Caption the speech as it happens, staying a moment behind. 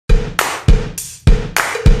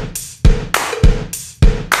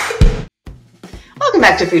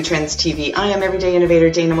Welcome back to Food Trends TV. I am everyday innovator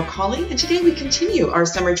Dana McCauley, and today we continue our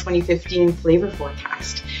summer 2015 flavor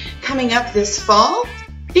forecast. Coming up this fall,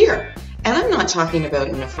 beer. And I'm not talking about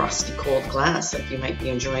in a frosty cold glass like you might be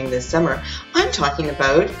enjoying this summer. I'm talking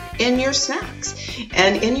about in your snacks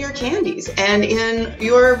and in your candies and in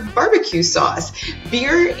your barbecue sauce.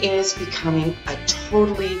 Beer is becoming a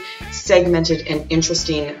totally segmented and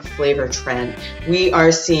interesting flavor trend. We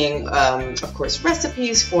are seeing, of course,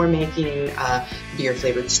 recipes for making beer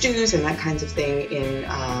flavored stews and that kinds of thing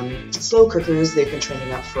in slow cookers. They've been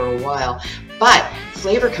trending up for a while. But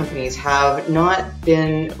flavor companies have not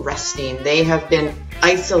been resting. They have been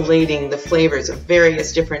isolating the flavors of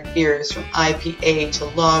various different beers, from IPA to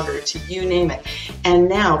lager to you name it. And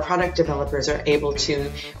now product developers are able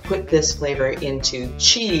to put this flavor into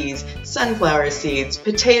cheese, sunflower seeds,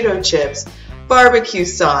 potato chips, barbecue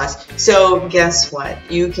sauce. So guess what?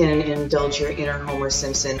 You can indulge your inner Homer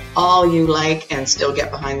Simpson all you like and still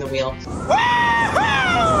get behind the wheel.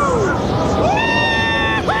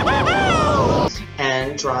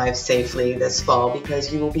 And drive safely this fall,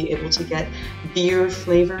 because you will be able to get beer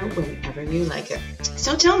flavor whenever you like it.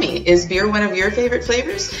 So tell me, is beer one of your favorite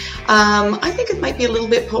flavors? I think it might be a little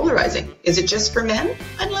bit polarizing. Is it just for men?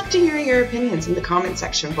 I'd love to hear your opinions in the comment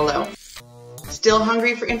section below. Still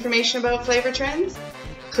hungry for information about flavor trends?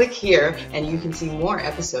 Click here and you can see more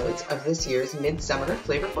episodes of this year's Midsummer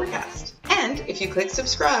Flavor Forecast. And if you click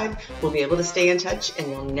subscribe, we'll be able to stay in touch and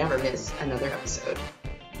you'll never miss another episode.